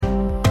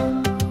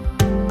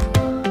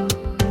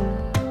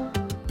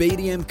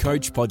BDM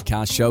Coach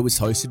podcast show is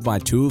hosted by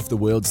two of the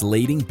world's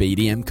leading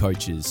BDM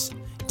coaches,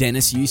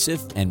 Dennis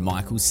Youssef and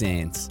Michael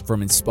Sands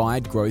from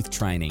Inspired Growth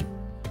Training.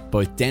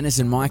 Both Dennis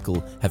and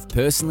Michael have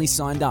personally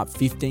signed up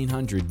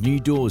 1,500 new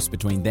doors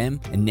between them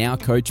and now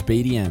coach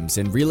BDMs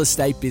and real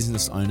estate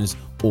business owners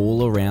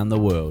all around the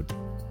world.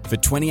 For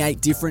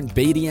 28 different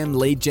BDM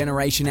lead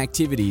generation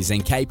activities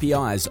and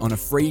KPIs on a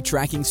free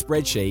tracking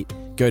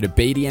spreadsheet, go to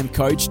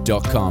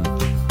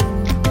bdmcoach.com.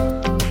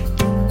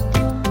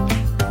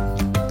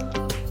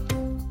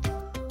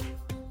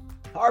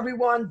 Hi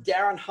everyone,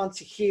 Darren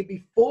Hunter here.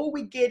 Before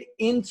we get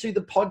into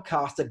the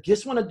podcast, I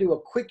just want to do a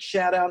quick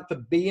shout out for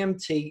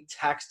BMT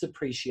tax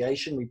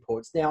depreciation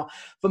reports. Now,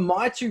 for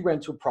my two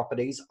rental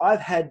properties,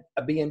 I've had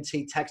a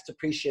BMT tax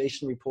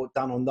depreciation report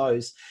done on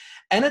those.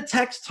 And at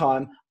tax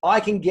time, I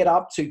can get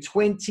up to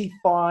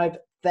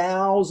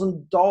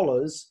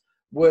 $25,000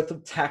 worth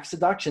of tax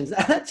deductions.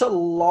 That's a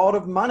lot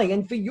of money.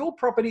 And for your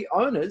property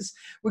owners,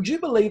 would you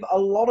believe a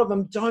lot of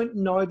them don't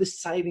know the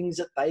savings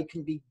that they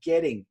can be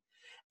getting?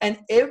 And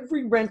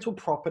every rental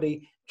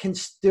property can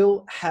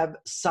still have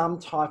some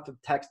type of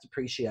tax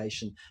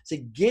depreciation. So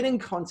get in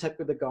contact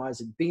with the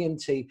guys at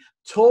BMT,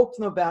 talk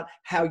to them about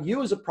how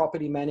you as a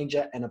property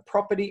manager and a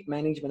property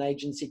management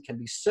agency can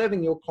be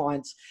serving your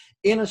clients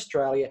in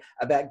Australia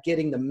about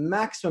getting the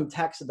maximum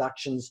tax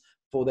deductions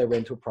for their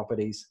rental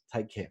properties.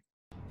 Take care.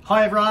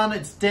 Hi everyone,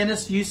 it's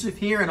Dennis Youssef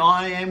here and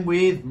I am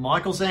with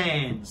Michael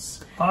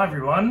Sands. Hi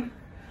everyone.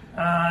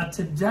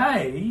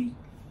 Today,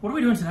 what are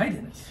we doing today,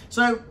 Dennis?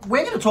 So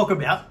we're going to talk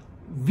about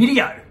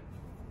video.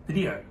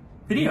 Video?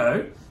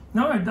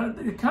 No,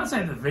 you can't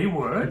say the V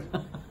word.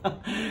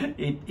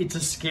 It's a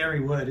scary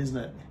word, isn't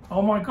it?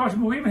 Oh my gosh,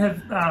 we even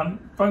have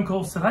phone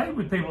calls today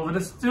with people that are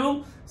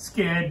still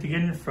scared to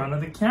get in front of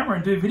the camera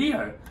and do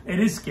video. It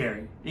is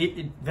scary.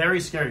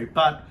 Very scary,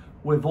 but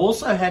we've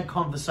also had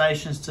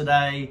conversations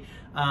today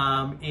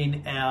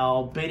in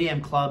our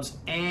BDM clubs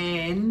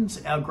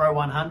and our Grow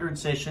 100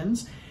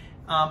 sessions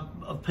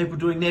of people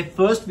doing their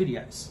first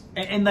videos,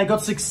 and they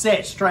got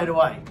success straight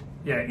away.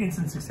 Yeah,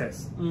 instant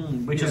success,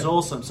 which is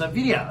awesome. So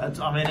video,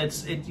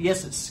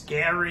 yes, it's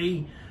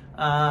scary,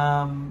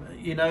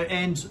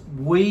 and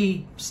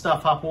we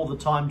stuff up all the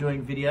time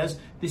doing videos.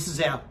 This is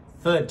our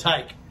third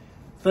take.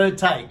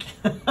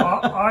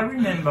 I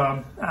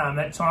remember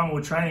that time we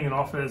were training in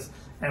office,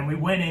 and we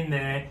went in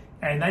there,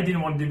 and they didn't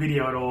want to do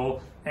video at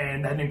all.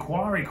 And they had an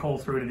inquiry call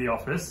through to the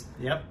office.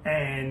 Yep.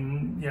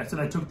 And so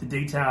they took the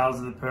details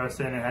of the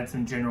person and had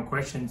some general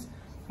questions.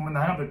 And when they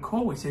had the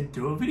call, we said,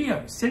 do a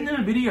video. Send them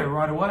a video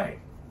right away.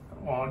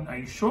 Oh, are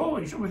you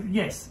sure?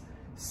 Yes.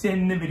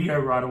 Send the video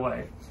right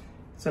away.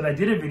 So they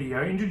did a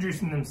video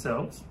introducing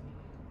themselves.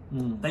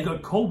 They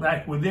got called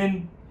back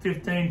within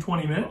 15,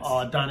 20 minutes. Oh,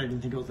 I don't even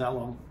think it was that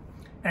long.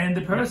 And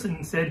the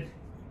person said,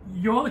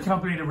 you're the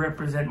company to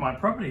represent my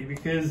property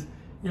because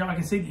I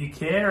can see that you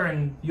care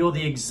and you're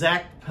the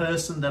exact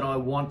person that I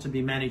want to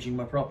be managing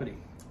my property.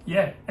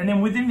 Yeah, and then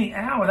within the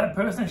hour, that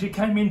person actually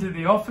came into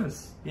the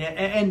office. Yeah,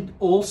 and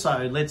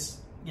also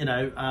let's,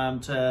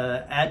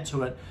 to add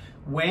to it,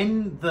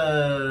 when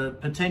the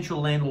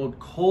potential landlord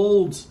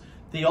called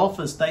the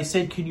office, they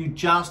said, can you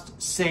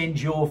just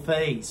send your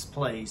fees,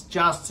 please?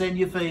 Just send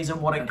your fees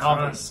and what it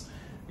covers.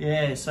 Right.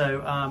 Yeah,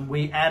 so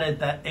we added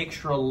that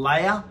extra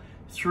layer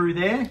through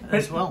there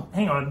as well.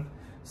 Hang on.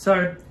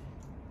 So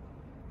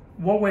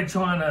what we're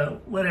trying to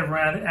let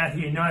everyone out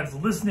here know that's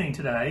listening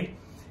today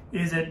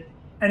is that,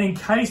 and in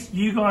case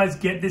you guys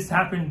get this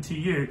happen to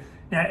you,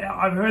 now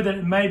I've heard that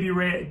it may be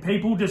rare,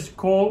 people just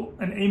call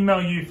and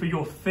email you for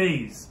your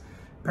fees.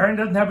 Apparently it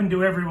doesn't happen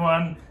to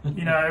everyone,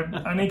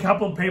 only a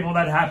couple of people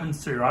that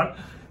happens to, right?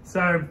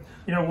 So,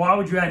 why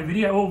would you add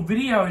video? Well,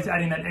 video is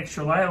adding that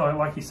extra layer,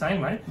 like you're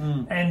saying, mate,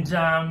 and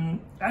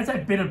adds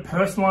that bit of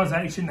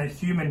personalisation, that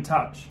human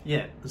touch.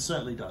 Yeah, it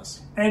certainly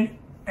does.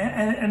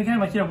 And again,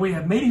 we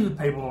have meetings with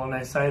people and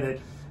they say that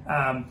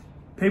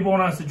people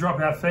want us to drop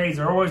our fees.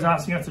 They're always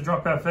asking us to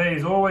drop our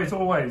fees,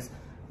 always.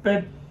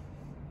 But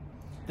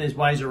there's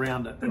ways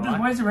around it. There's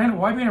ways around it.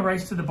 Why be in a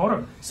race to the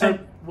bottom? So,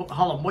 hold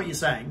on, what you're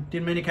saying,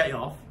 didn't mean to cut you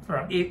off.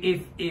 Right.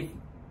 If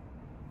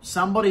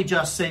somebody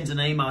just sends an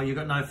email, you've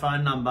got no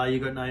phone number,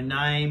 you've got no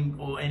name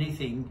or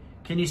anything,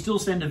 can you still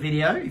send a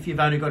video if you've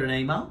only got an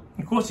email?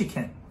 Of course you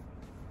can.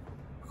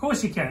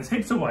 There's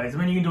heaps of ways. You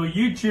can do a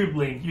YouTube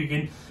link, you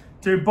can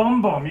do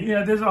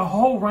BombBomb. There's a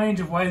whole range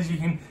of ways you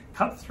can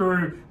cut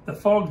through the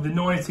fog, the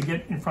noise to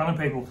get in front of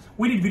people.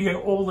 We did video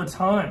all the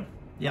time.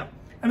 Yep.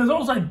 And there's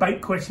also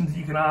bait questions that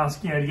you can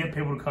ask, to get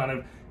people to kind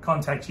of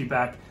contact you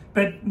back.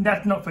 But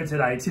that's not for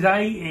today.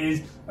 Today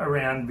is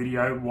around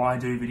video. Why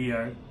do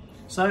video?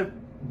 So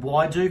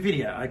why do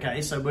video?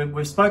 Okay, so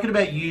we've spoken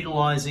about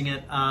utilising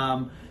it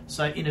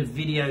so in a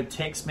video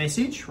text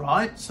message,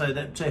 right? So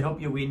that to help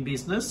you win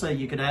business, so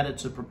you could add it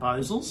to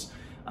proposals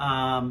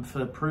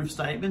for proof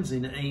statements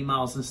in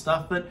emails and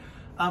stuff. But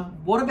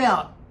what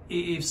about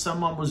if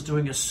someone was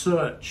doing a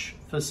search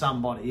for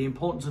somebody, the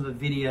importance of a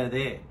video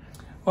there?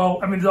 Well,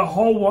 I mean, there's a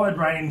whole wide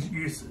range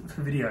use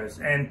for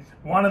videos, and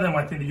one of them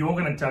I think that you're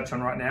going to touch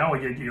on right now, or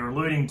you're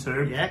alluding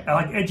to, are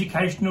like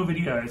educational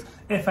videos,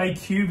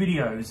 FAQ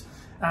videos.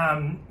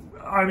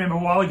 I remember a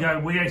while ago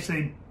we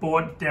actually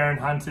bought Darren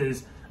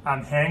Hunter's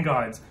hand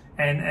guides,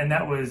 and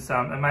that was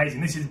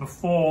amazing. This is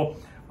before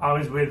I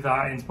was with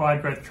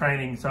Inspired Growth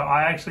Training, so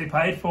I actually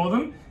paid for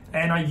them,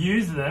 and I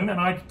used them, and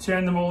I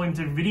turned them all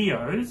into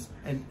videos.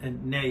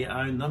 And now you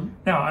own them.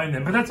 Now I own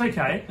them, but that's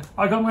okay.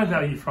 I got my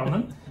value from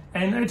them,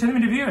 and I turned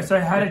them into videos. So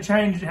how to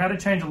change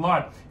a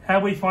light, how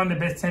we find the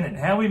best tenant,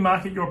 how we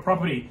market your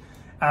property,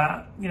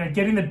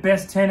 getting the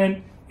best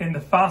tenant in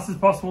the fastest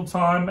possible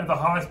time at the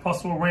highest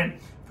possible rent,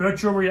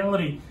 virtual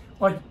reality.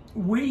 Like,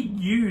 we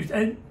used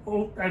a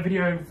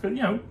video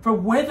for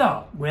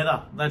weather.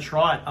 Weather, that's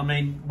right. I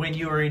mean, when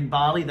you were in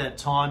Bali that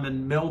time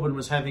and Melbourne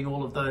was having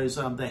all of those,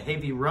 the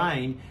heavy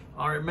rain,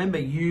 I remember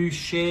you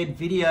shared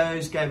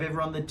videos, gave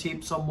everyone the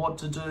tips on what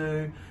to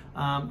do.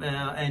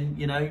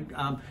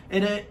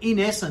 In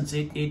essence,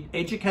 it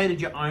educated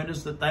your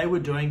owners that they were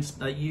doing,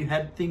 that you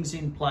had things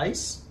in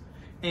place,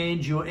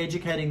 and you're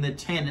educating the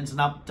tenants and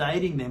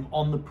updating them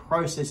on the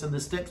process and the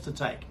steps to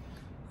take.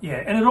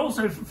 Yeah, and it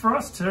also, for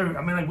us too,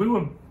 I mean, like, we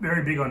were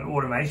very big on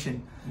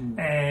automation,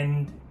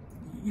 and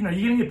you're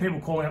going to get people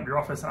calling up your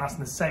office and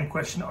asking the same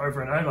question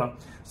over and over.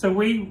 So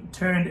we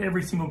turned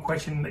every single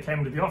question that came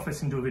into the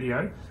office into a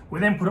video. We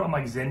then put it on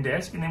like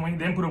Zendesk, and then we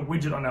then put a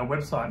widget on our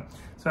website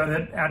so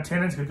that our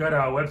tenants could go to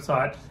our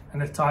website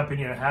and just type in,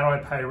 how do I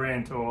pay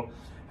rent, or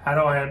how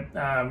do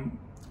I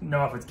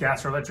know if it's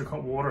gas or electric or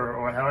water,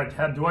 or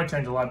how do I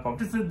change a light bulb?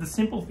 Just the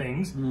simple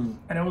things. And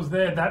it was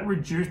there. That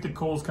reduced the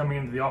calls coming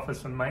into the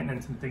office for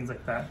maintenance and things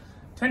like that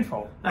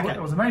tenfold. Okay.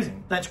 It was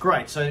amazing. That's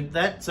great. So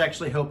that's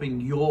actually helping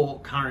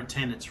your current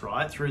tenants,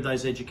 right, through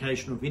those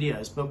educational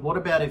videos. But what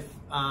about if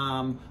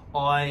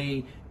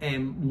I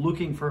am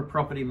looking for a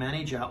property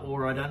manager,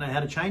 or I don't know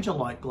how to change a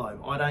light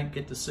globe? I don't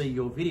get to see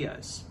your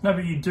videos. No,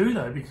 but you do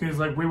though, because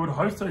like we would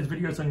host those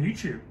videos on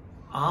YouTube.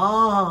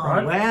 Oh,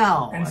 right?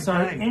 Wow. And so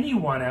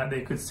anyone out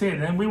there could see it.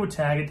 And then we would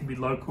tag it to be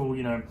local,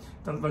 the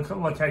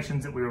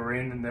locations that we were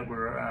in and that we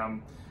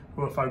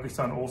were focused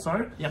on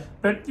also. Yep.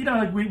 But,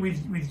 like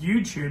with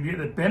YouTube, you get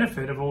the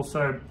benefit of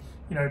also,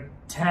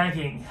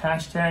 tagging,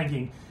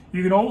 hashtagging.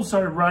 You can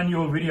also run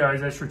your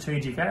videos as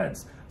strategic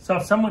ads. So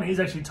if someone is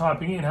actually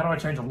typing in, how do I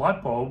change a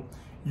light bulb?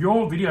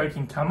 Your video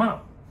can come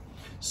up.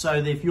 So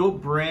if your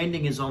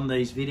branding is on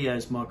these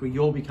videos, Michael,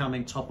 you're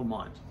becoming top of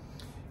mind.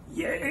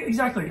 Yeah,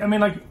 exactly. I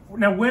mean,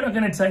 now we're not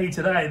going to tell you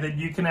today that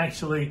you can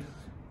actually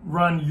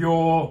run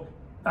your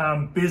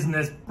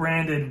business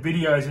branded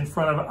videos in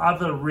front of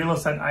other real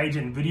estate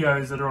agent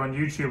videos that are on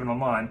YouTube and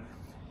online.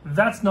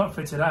 That's not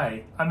for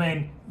today. I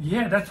mean,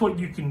 yeah, that's what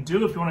you can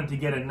do if you wanted to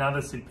get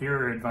another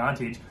superior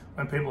advantage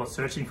when people are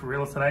searching for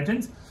real estate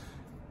agents.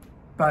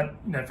 But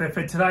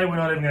for today, we're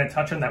not even going to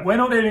touch on that. We're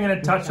not even going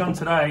to touch on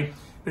today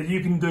that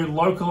you can do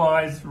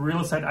localized real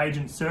estate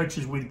agent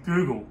searches with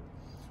Google.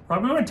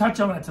 Right, we won't touch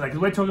on that today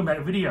because we're talking about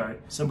video.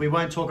 So we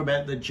won't talk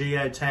about the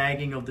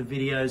geotagging of the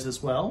videos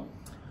as well?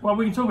 Well,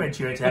 we can talk about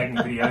geotagging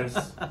videos.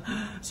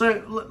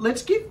 So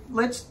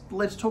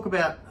let's talk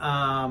about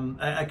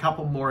a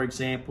couple more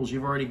examples.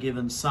 You've already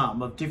given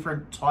some of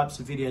different types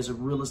of videos a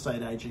real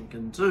estate agent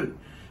can do.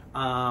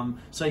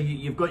 So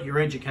you've got your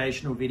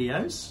educational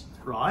videos,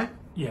 right?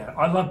 Yeah,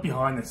 I love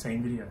behind the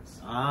scene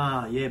videos.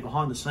 Ah, yeah,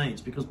 behind the scenes,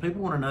 because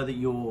people want to know that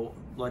you're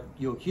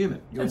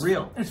human, you're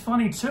real. It's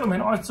funny too. I mean,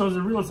 I saw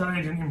a real estate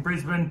agent in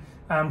Brisbane.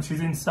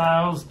 She's in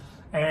sales,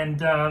 and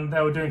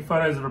they were doing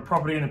photos of a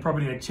property, and the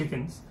property had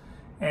chickens,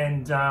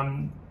 and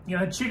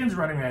chickens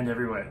running around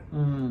everywhere,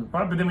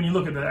 right? But then when you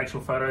look at the actual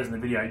photos in the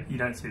video, you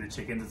don't see the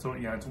chickens. It's all,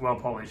 it's a well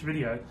polished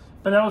video.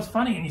 But that was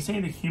funny, and you see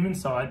the human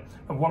side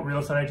of what real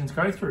estate agents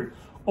go through.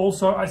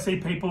 Also, I see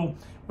people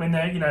when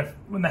they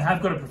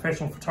have got a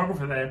professional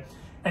photographer there,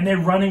 and they're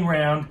running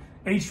around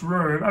each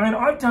room. I mean,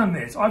 I've done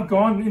this. I've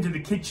gone into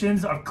the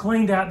kitchens. I've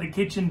cleaned out the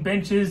kitchen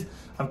benches.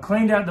 I've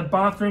cleaned out the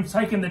bathrooms,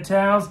 taken the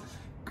towels,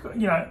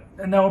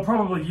 and they were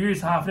probably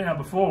used half an hour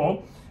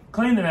before.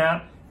 Clean them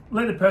out,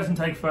 let the person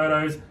take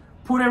photos,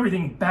 put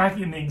everything back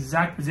in the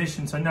exact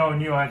position so no one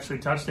knew I actually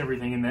touched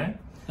everything in there.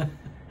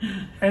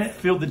 And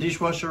fill the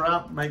dishwasher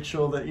up, make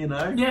sure that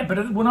Yeah,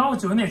 but when I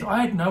was doing this,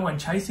 I had no one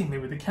chasing me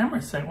with the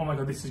camera saying, "Oh my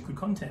god, this is good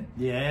content."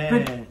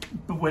 Yeah.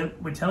 But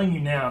we're telling you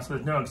now, so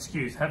there's no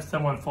excuse. Have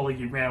someone follow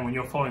you around when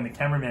you're following the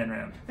cameraman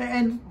around.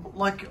 And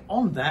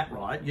on that,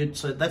 right?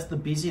 So that's the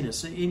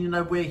busyness.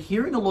 And we're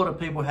hearing a lot of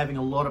people having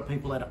a lot of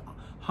people at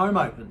home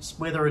opens,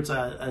 whether it's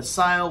a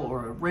sale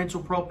or a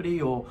rental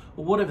property or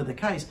whatever the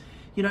case.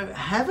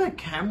 Have a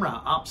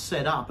camera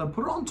set up and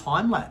put it on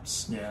time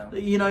lapse. Yeah.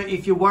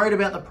 If you're worried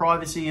about the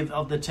privacy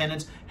of the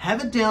tenants,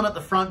 have it down at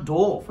the front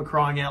door, for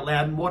crying out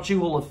loud, and watching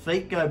all the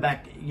feet go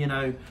back,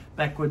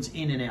 backwards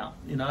in and out.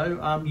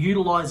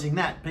 Utilising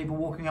that, people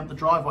walking up the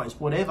driveways,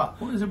 whatever.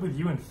 What is it with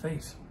you and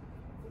feet?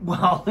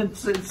 Well,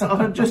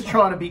 I'm just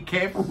trying to be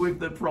careful with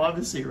the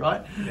privacy,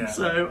 right? Yeah.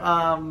 So,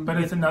 but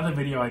it's another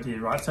video idea,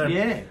 right? So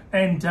yeah.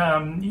 And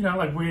you know,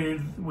 like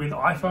with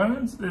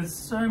iPhones, there's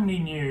so many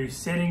new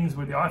settings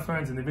with the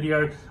iPhones and the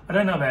video. I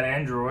don't know about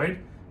Android.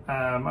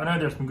 I know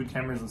there's some good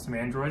cameras on some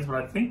Androids, but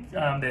I think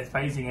they're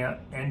phasing out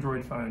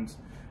Android phones.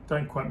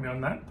 Don't quote me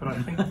on that, but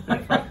I think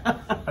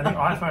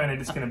iPhone are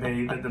just going to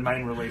be the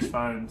main release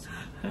phones.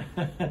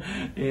 Yeah,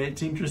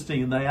 it's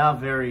interesting, and they are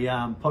very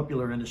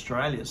popular in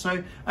Australia.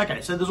 So, okay,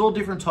 so there's all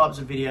different types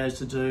of videos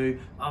to do.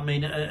 I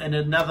mean, and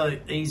another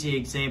easy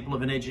example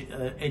of an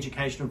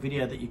educational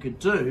video that you could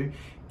do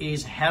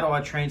is how do I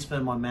transfer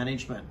my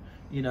management?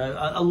 You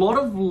know, a lot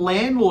of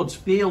landlords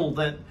feel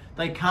that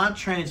they can't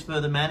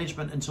transfer the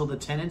management until the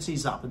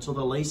tenancy's up, until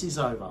the lease is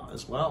over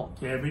as well.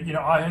 Yeah, but you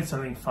know, I heard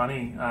something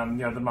funny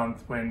the other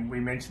month when we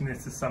mentioned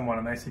this to someone,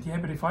 and they said, yeah,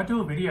 but if I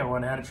do a video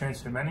on how to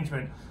transfer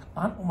management,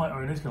 aren't all my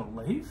owners going to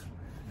leave?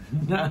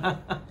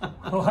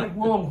 Like,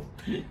 well,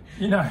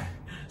 you know.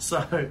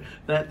 So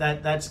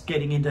that's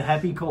getting into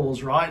happy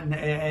calls, right?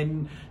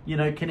 And you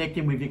know,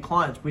 connecting with your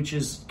clients, which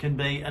can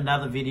be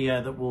another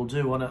video that we'll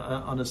do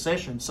on a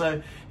session.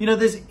 So, you know,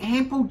 there's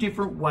ample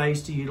different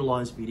ways to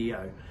utilize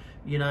video.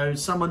 You know,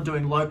 someone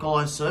doing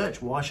localized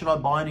search. Why should I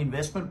buy an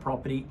investment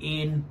property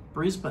in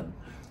Brisbane?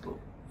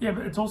 Yeah,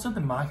 but it's also the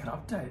market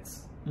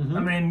updates. Mm-hmm. I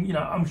mean, you know,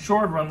 I'm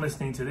sure everyone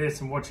listening to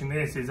this and watching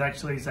this is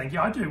actually saying,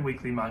 yeah, I do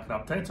weekly market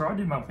updates or I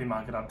do monthly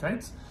market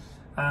updates.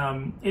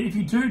 If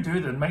you do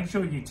them, make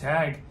sure you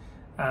tag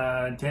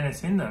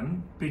Dennis in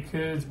them,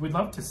 because we'd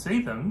love to see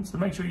them. So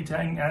make sure you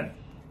tag at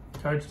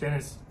Coach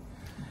Dennis.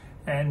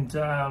 And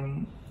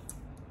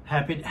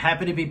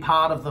happy to be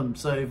part of them.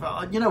 So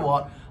you know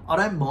what? I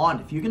don't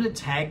mind if you're going to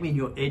tag me in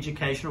your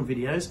educational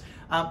videos.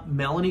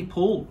 Melanie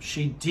Poole,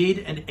 she did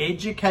an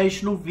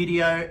educational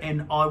video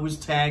and I was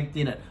tagged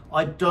in it.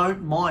 I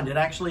don't mind. It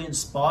actually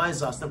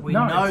inspires us that we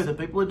know that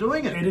people are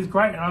doing it. It is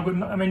great,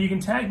 and I mean, you can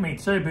tag me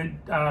too, but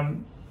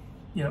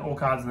you know, all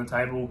cards on the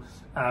table.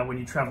 When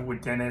you travel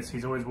with Dennis,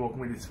 he's always walking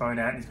with his phone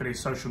out, and he's got his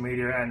social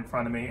media out in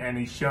front of me, and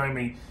he's showing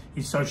me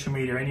his social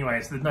media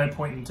anyway. So there's no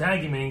point in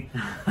tagging me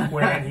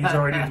when he's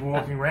already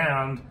walking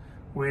around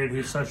with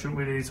his social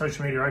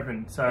media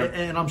open. So,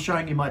 and I'm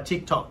showing you my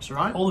TikToks,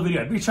 right? All the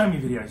videos. But show me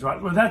videos, right?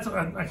 Well, that's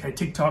okay.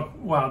 TikTok.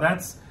 Wow,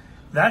 that's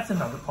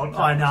another podcast.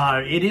 I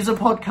know it is a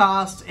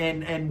podcast,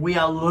 and we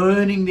are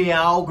learning the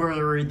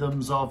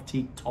algorithms of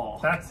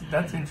TikTok.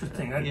 That's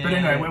interesting. Yeah. But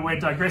anyway, we're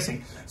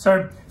digressing.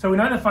 So we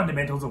know the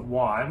fundamentals of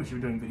why we should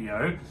be doing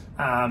video,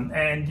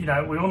 and you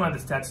know, we all know the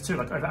stats too.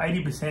 Like over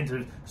 80%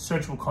 of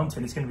searchable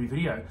content is going to be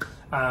video,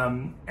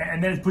 and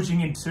then it's pushing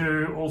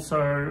into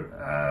also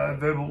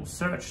verbal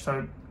search,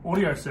 so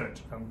audio search,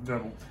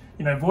 verbal,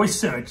 you know, voice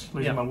search.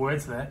 Losing my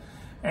words there,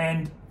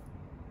 and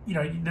you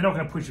know, they're not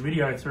going to push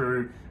video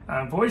through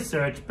voice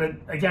search, but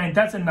again,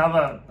 that's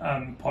another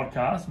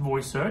podcast,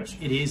 voice search.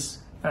 It is.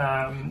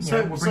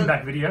 So we'll bring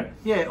back video.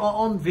 Yeah,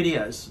 on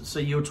videos. So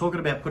you were talking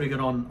about putting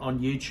it on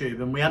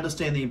YouTube, and we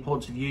understand the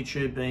importance of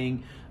YouTube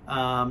being,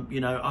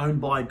 you know,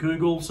 owned by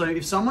Google. So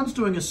if someone's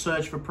doing a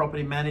search for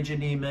property manager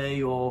near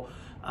me, or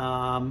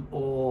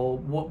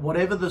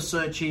whatever the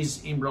search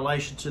is in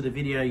relation to the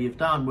video you've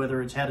done,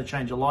 whether it's how to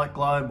change a light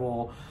globe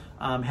or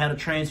how to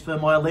transfer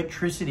my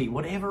electricity,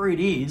 whatever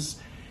it is,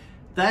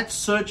 that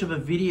search of a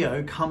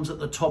video comes at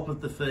the top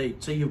of the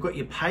feed. So you've got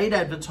your paid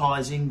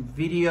advertising,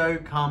 video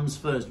comes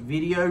first.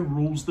 Video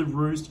rules the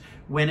roost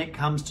when it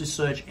comes to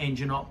search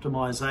engine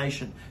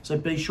optimization. So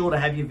be sure to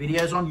have your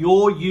videos on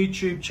your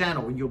YouTube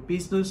channel, your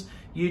business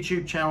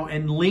YouTube channel,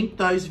 and link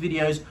those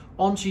videos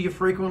onto your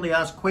frequently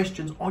asked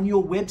questions on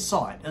your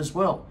website as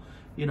well.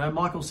 You know,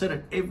 Michael said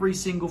it, every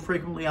single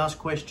frequently asked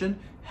question,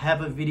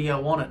 have a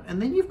video on it.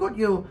 And then you've got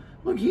your,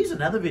 look, here's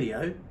another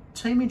video,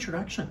 team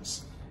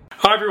introductions.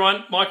 Hi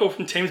everyone, Michael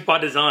from Teams by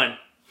Design.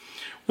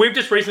 We've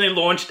just recently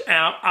launched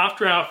our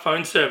after-hour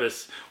phone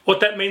service. What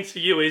that means for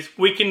you is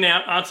we can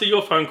now answer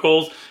your phone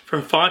calls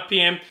from 5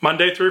 p.m.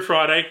 Monday through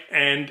Friday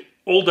and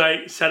all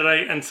day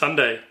Saturday and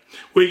Sunday.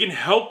 We can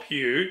help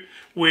you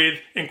with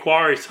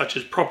inquiries such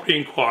as property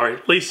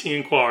inquiry, leasing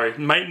inquiry,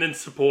 maintenance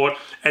support,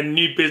 and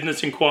new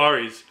business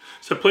inquiries.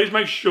 So please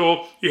make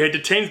sure you head to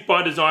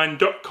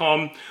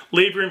teamsbydesign.com,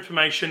 leave your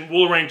information,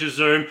 we'll arrange a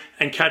Zoom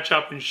and catch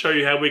up and show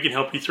you how we can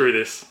help you through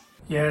this.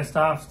 Yeah,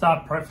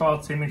 staff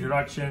profiles, team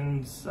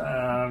introductions, you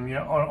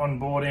know,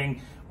 onboarding.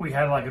 We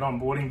had like an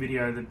onboarding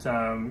video that,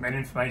 an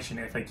information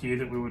FAQ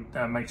that we would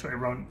make sure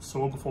everyone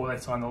saw before they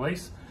signed the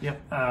lease.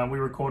 Yep. We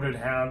recorded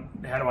how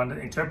to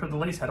interpret the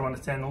lease, how to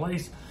understand the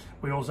lease.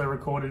 We also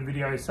recorded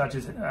videos such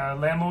as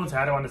landlords,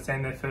 how to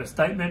understand their first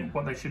statement,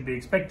 what they should be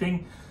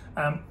expecting.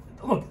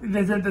 Look,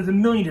 there's a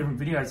million different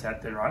videos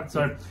out there, right?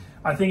 So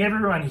I think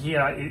everyone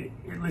here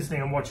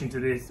listening and watching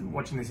this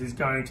is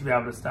going to be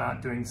able to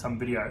start doing some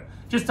video.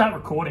 Just start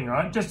recording,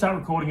 right? Just start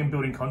recording and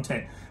building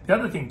content. The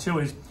other thing too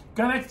is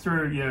go back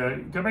through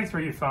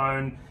your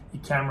phone,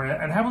 your camera,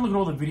 and have a look at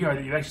all the video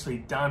that you've actually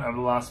done over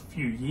the last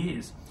few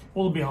years.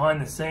 All the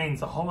behind the scenes,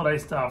 the holiday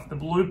stuff, the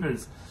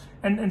bloopers,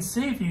 and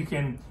see if you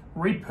can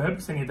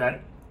repurpose any of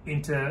that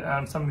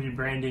into some of your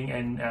branding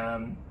and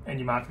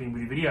your marketing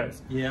with your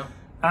videos. Yeah.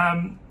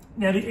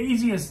 Now, the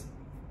easiest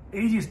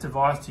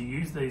device to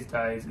use these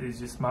days is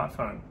your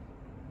smartphone.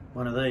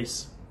 One of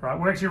these. Right,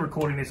 we're actually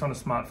recording this on a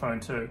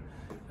smartphone too.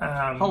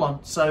 Hold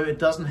on. So it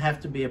doesn't have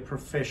to be a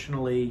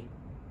professionally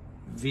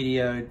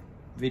videoed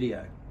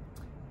video.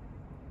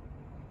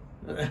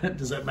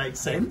 Does that make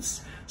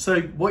sense?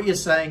 So what you're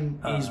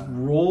saying is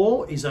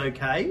raw is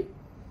okay?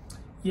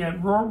 Yeah,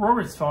 raw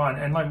is fine.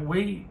 And like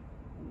we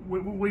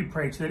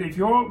preach that if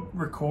you're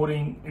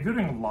recording, if you're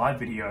doing a live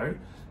video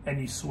and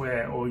you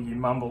swear or you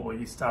mumble or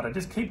you stutter,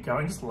 just keep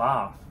going, just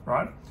laugh,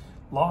 right?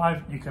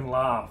 Live, you can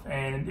laugh.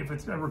 And if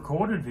it's a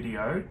recorded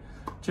video,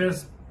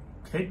 just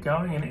keep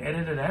going and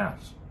edit it out.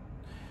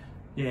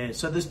 Yeah,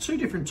 so there's two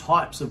different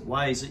types of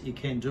ways that you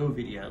can do a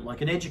video.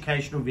 Like an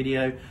educational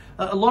video,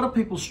 a lot of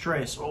people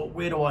stress, or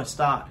where do I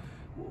start?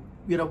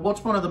 You know,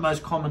 what's one of the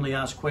most commonly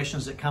asked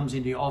questions that comes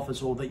into your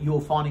office or that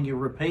you're finding you're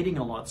repeating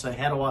a lot? So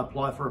how do I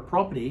apply for a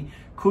property?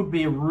 Could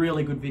be a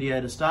really good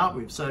video to start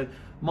with. So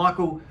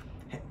Michael,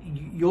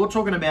 you're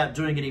talking about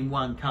doing it in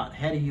one cut.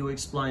 How do you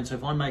explain? So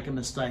if I make a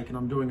mistake and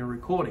I'm doing a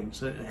recording,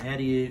 so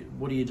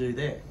what do you do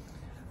there?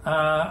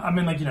 I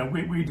mean, like, you know,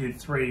 we did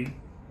three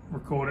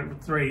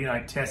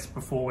tests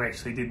before we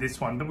actually did this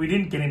one, but we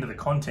didn't get into the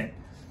content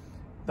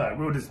though.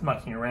 We were just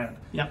mucking around.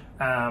 Yep.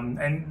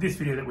 And this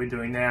video that we're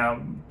doing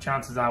now,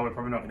 chances are we're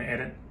probably not going to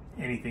edit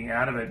anything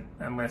out of it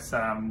unless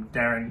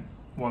Darren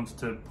wants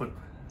to put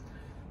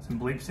some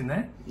bleeps in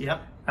there.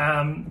 Yep.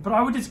 But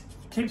I would just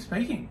keep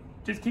speaking.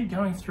 Just keep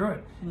going through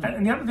it.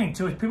 And the other thing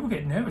too is people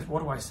get nervous.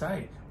 What do I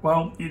say?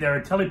 Well, there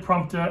are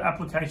teleprompter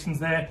applications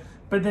there,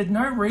 but there's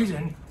no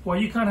reason why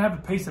you can't have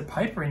a piece of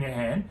paper in your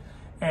hand.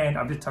 And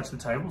I've just touched the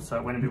table, so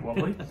it went a bit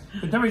wobbly.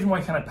 There's no reason why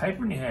you can't have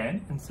paper in your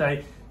hand and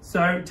say,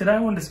 so today I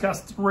want to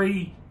discuss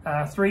three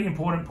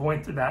important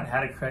points about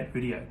how to create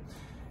video,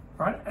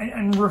 right?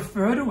 And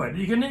refer to it.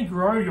 You're going to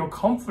grow your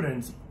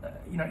confidence,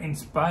 in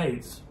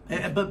spades.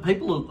 But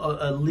people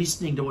are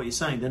listening to what you're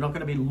saying. They're not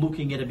going to be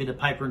looking at a bit of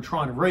paper and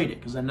trying to read it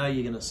because they know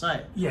you're going to say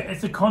it. Yeah,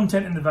 it's the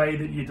content and the value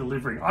that you're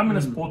delivering. I'm in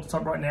a sports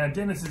top right now.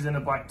 Dennis is in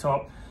a black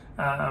top.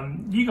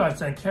 You guys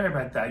don't care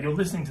about that. You're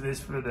listening to this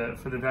for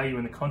the value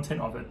and the content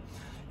of it.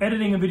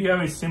 Editing a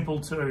video is simple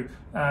too.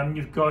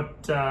 You've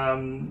got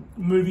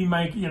Movie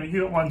Maker.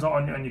 You've got ones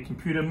on your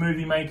computer,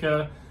 Movie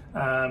Maker.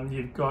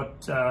 You've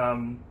got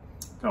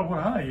what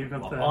are you? You've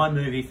got the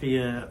iMovie for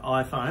your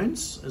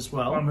iPhones as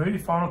well. iMovie,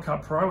 Final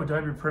Cut Pro,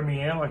 Adobe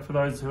Premiere. Like for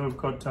those who have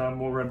got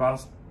more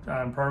robust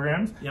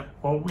programs. Yep.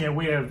 Well,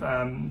 we have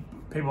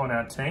people on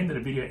our team that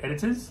are video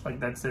editors. Like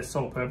that's their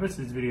sole purpose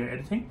is video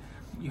editing.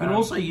 You can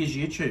also use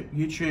YouTube.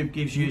 YouTube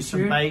gives you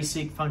some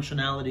basic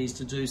functionalities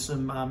to do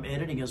some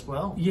editing as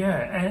well. Yeah,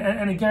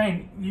 and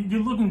again, you're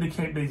looking to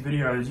keep these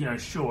videos,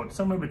 short,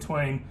 somewhere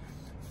between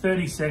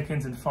 30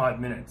 seconds and 5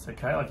 minutes,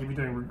 okay? Like if you're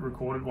doing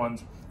recorded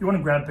ones, you want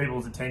to grab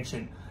people's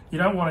attention. You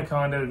don't want to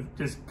kind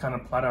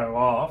of plateau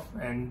off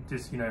and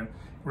just, really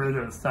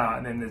go to the start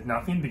and then there's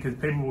nothing because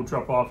people will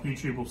drop off.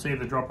 YouTube will see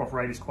the drop-off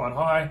rate is quite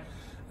high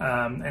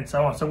and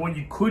so on. So what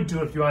you could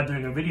do if you are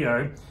doing a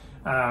video,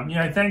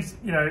 thanks,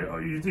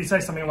 you say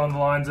something along the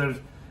lines of,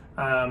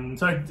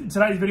 so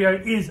today's video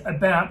is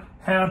about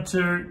how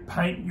to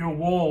paint your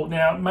wall.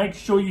 Now, make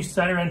sure you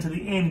stay around to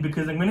the end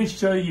because I'm going to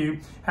show you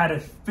how to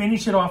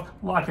finish it off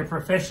like a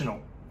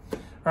professional,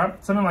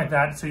 right? Something like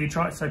that. So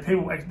so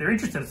people, they're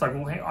interested. It's like,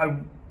 well, hey, I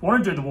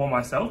want to do the wall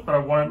myself, but I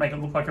want to make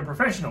it look like a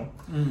professional.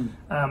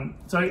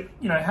 So,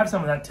 have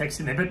some of that text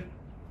in there, but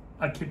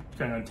I keep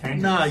going on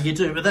tangents. No, you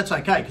do, but that's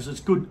okay because it's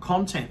good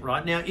content,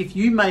 right? Now, if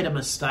you made a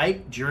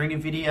mistake during a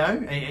video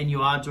and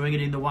you are doing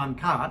it in the one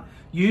cut,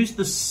 use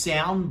the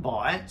sound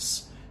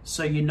bites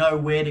so you know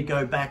where to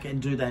go back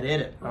and do that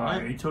edit,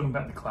 right? Are you talking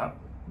about the clap?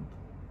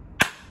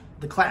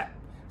 The clap.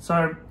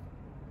 So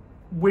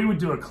we would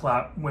do a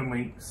clap when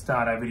we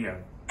start our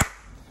video.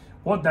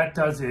 What that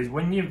does is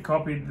when you've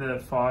copied the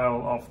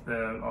file off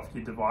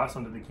your device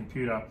onto the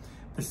computer,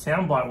 the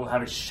sound bite will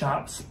have a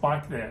sharp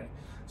spike there.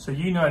 So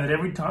you know that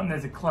every time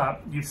there's a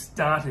clap, you've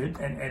started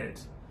an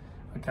edit,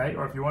 okay?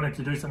 Or if you wanted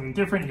to do something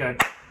different, you go,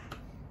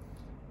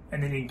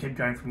 and then you can keep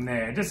going from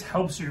there. It just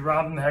helps you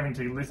rather than having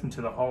to listen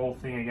to the whole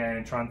thing again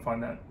and try and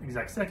find that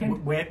exact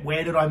second.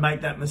 Where did I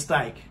make that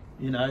mistake?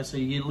 So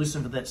you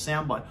listen for that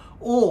soundbite.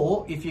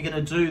 Or if you're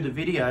going to do the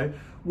video,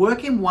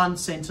 work in one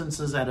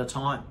sentences at a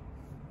time.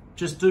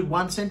 Just do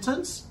one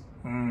sentence,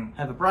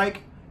 have a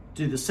break,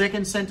 do the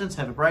second sentence,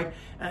 have a break,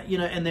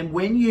 and then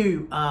when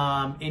you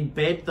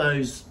embed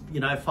those,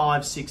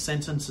 5-6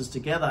 sentences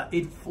together,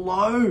 it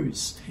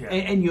flows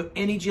and your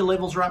energy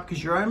levels are up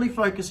because you're only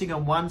focusing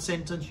on one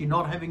sentence. You're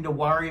not having to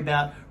worry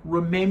about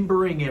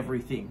remembering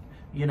everything,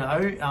 and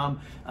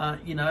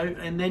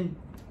then,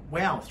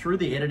 wow, through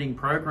the editing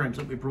programs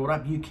that we brought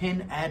up, you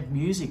can add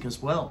music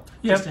as well.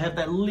 Just to have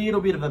that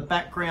little bit of a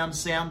background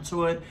sound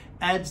to it,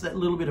 adds that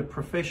little bit of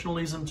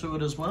professionalism to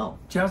it as well.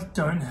 Just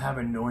don't have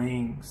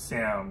annoying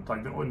sound,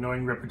 like the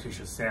annoying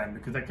repetitious sound,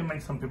 because that can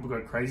make some people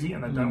go crazy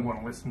and they don't want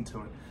to listen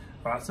to it,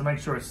 right? So make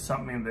sure it's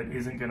something that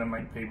isn't going to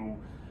make people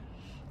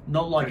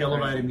Not like Pretty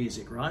elevator crazy.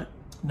 music, right?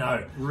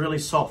 No. Really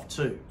soft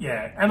too.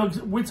 Yeah, and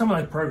look, with some of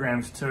those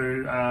programs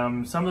too,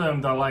 some of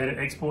them they'll later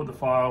export the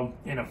file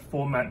in a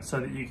format so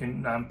that you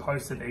can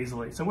post it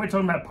easily. So we're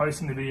talking about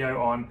posting the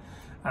video on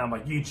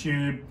like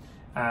YouTube,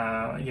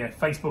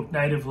 Facebook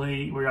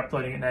natively. We're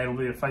uploading it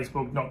natively to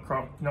Facebook,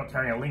 not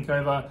carrying a link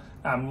over.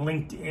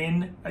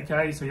 LinkedIn,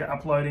 okay, so you're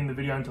uploading the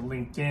video into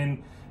LinkedIn.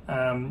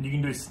 You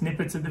can do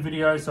snippets of the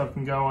video, so it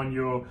can go on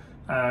your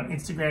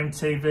Instagram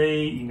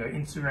TV, you can go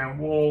Instagram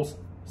walls,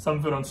 some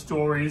of it on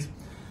stories.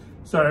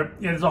 So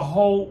yeah, there's a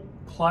whole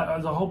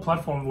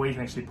platform where you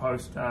can actually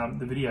post the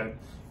video.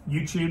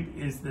 YouTube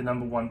is the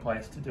 #1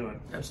 place to do it.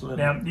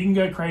 Absolutely. Now you can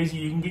go crazy.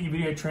 You can get your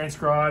video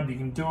transcribed. You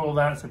can do all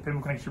that so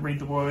people can actually read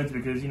the words,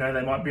 because they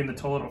might be in the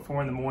toilet at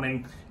 4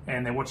 a.m.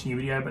 and they're watching your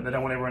video, but they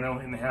don't want everyone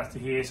else in the house to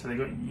hear. So you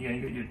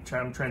got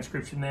your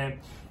transcription there.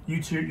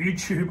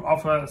 YouTube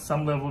offer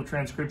some level of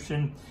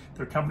transcription.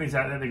 There are companies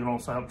out there that can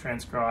also help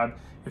transcribe.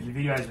 If your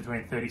video is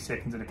between 30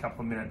 seconds and a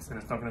couple of minutes, then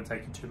it's not going to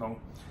take you too long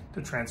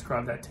to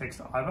transcribe that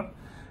text either.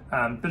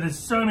 But there's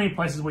so many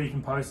places where you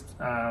can post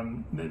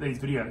these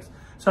videos.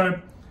 So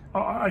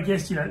I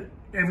guess,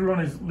 everyone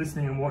who's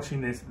listening and watching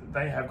this,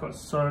 they have got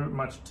so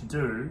much to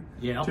do.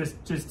 Yeah.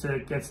 Just to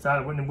get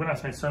started. When I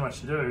say so much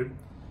to do,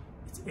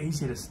 it's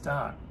easy to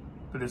start.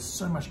 But there's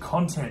so much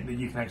content that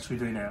you can actually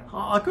do now.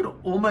 I could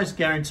almost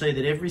guarantee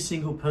that every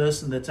single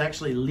person that's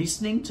actually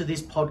listening to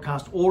this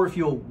podcast, or if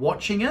you're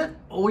watching it,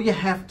 all you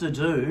have to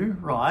do,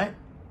 right,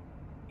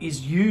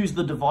 is use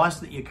the device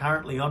that you're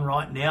currently on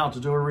right now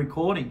to do a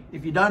recording.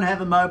 If you don't have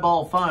a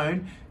mobile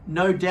phone,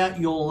 no doubt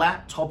your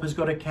laptop has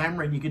got a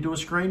camera and you can do a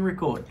screen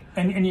record.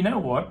 And you know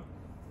what?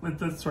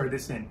 Let's throw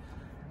this in.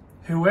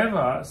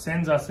 Whoever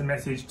sends us a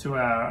message to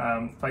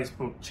our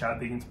Facebook chat,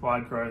 the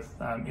Inspired Growth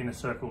Inner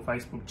Circle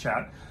Facebook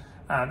chat,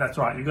 that's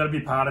right, you've got to be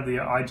part of the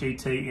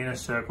IGT Inner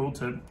Circle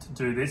to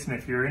do this. And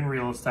if you're in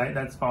real estate,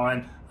 that's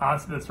fine.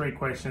 Answer the 3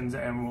 questions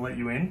and we'll let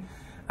you in.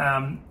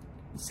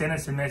 Send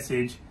us a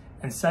message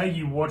and say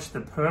you watch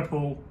the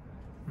Purple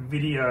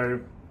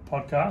video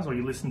podcast or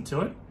you listen to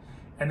it.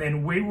 And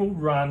then we will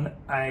run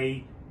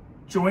a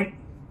joint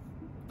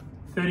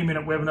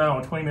 30-minute webinar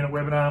or 20-minute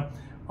webinar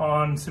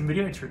on some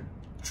video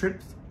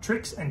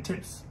tricks and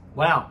tips.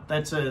 Wow,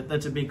 that's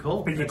a big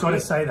call. But you've got to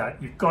say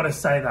that. You've got to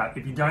say that.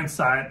 If you don't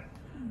say it,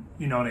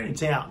 you're not in.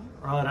 It's out.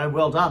 Right,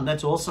 well done.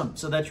 That's awesome.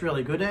 So that's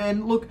really good.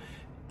 And look,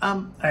 hey,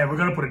 we're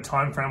going to put a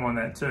time frame on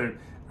that too.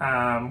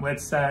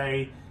 Let's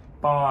say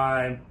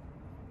by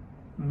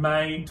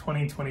May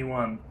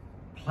 2021.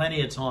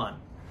 Plenty of time.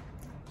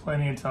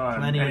 Plenty of time.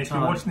 Plenty and of if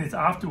time. you're watching this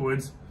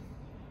afterwards,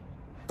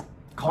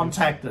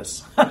 Contact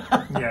us.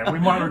 yeah, we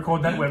might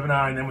record that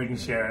webinar and then we can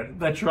share it.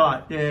 That's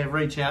right. Yeah,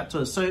 reach out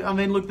to us. So, I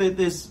mean, look,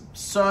 there's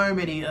so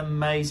many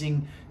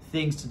amazing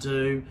things to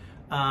do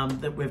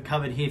that we've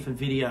covered here for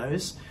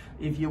videos.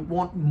 If you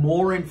want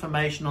more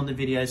information on the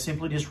videos,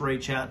 simply just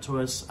reach out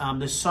to us.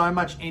 There's so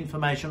much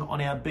information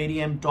on our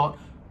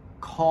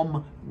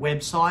bdm.com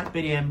website,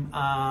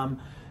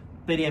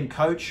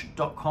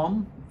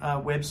 bdmcoach.com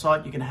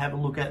website. You can have a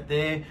look at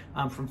there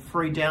from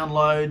free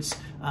downloads.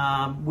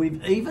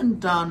 We've even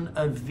done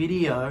a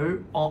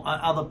video on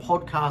other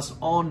podcasts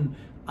on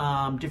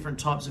different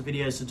types of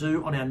videos to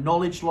do on our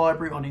knowledge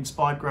library on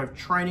Inspired Growth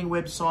Training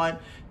website.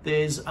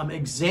 There's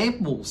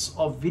examples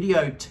of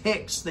video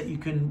texts that you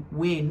can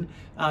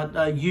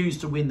use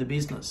to win the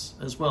business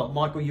as well.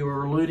 Michael, you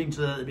were alluding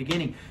to that at the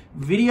beginning.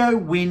 Video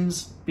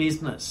wins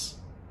business.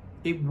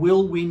 It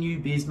will win you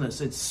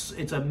business.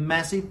 It's a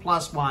massive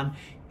 +1.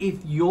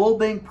 If you're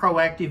being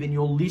proactive and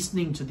you're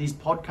listening to this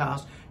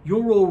podcast,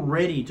 you're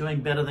already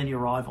doing better than your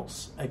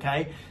rivals,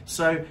 okay?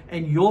 So,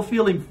 and you're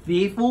feeling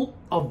fearful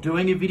of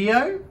doing a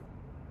video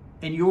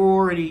and you're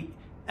already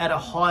at a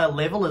higher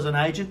level as an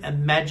agent,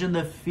 imagine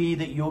the fear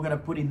that you're going to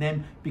put in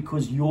them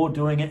because you're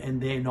doing it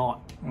and they're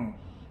not.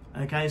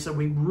 Okay, so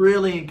we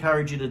really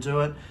encourage you to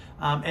do it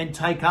and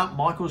take up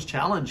Michael's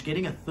challenge,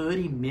 getting a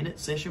 30-minute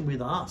session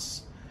with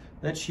us.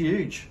 That's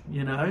huge,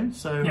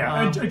 So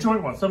yeah, a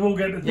joint one. So we'll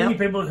get as many Yep.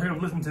 people who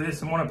have listened to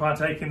this and want to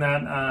partake in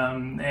that,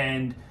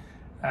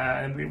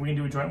 and we can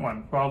do a joint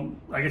one. Well,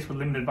 I guess we're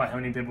limited by how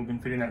many people can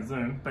fit in that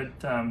Zoom, but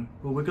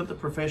well, we've got the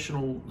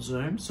professional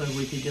Zoom, so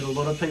we can get a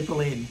lot of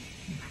people in.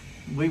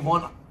 We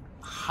want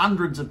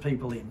hundreds of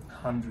people in.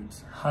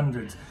 hundreds.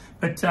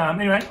 But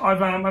anyway,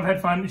 I've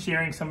had fun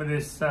sharing some of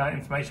this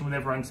information with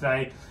everyone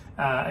today.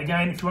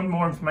 Again, if you want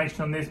more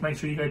information on this, make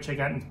sure you go check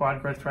out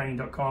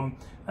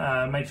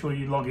inspiredgrowthtraining.com. Make sure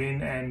you log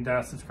in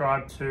and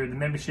subscribe to the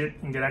membership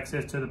and get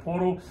access to the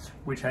portal,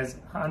 which has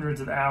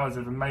hundreds of hours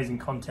of amazing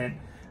content.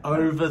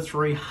 Over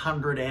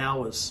 300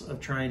 hours of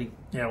training.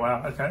 Yeah,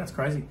 wow. Okay, that's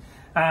crazy.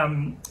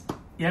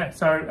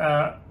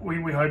 So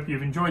we hope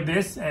you've enjoyed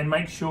this, and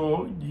make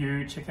sure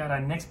you check out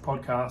our next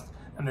podcast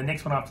and the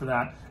next one after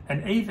that,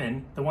 and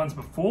even the ones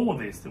before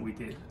this that we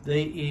did.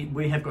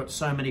 We have got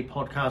so many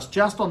podcasts.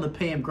 Just on the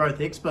PM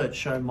Growth Expert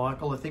show,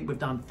 Michael, I think we've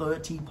done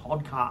 30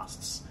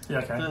 podcasts. Yeah,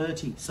 okay.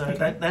 30. So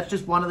Okay. that's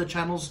just one of the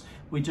channels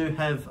We do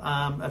have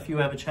a few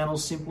other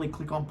channels. Simply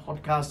click on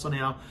podcasts on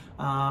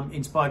our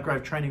Inspired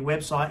Growth Training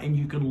website and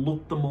you can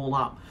look them all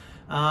up.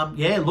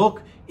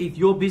 Look, if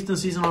your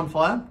business isn't on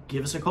fire,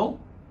 give us a call.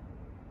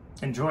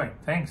 Enjoy.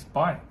 Thanks.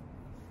 Bye.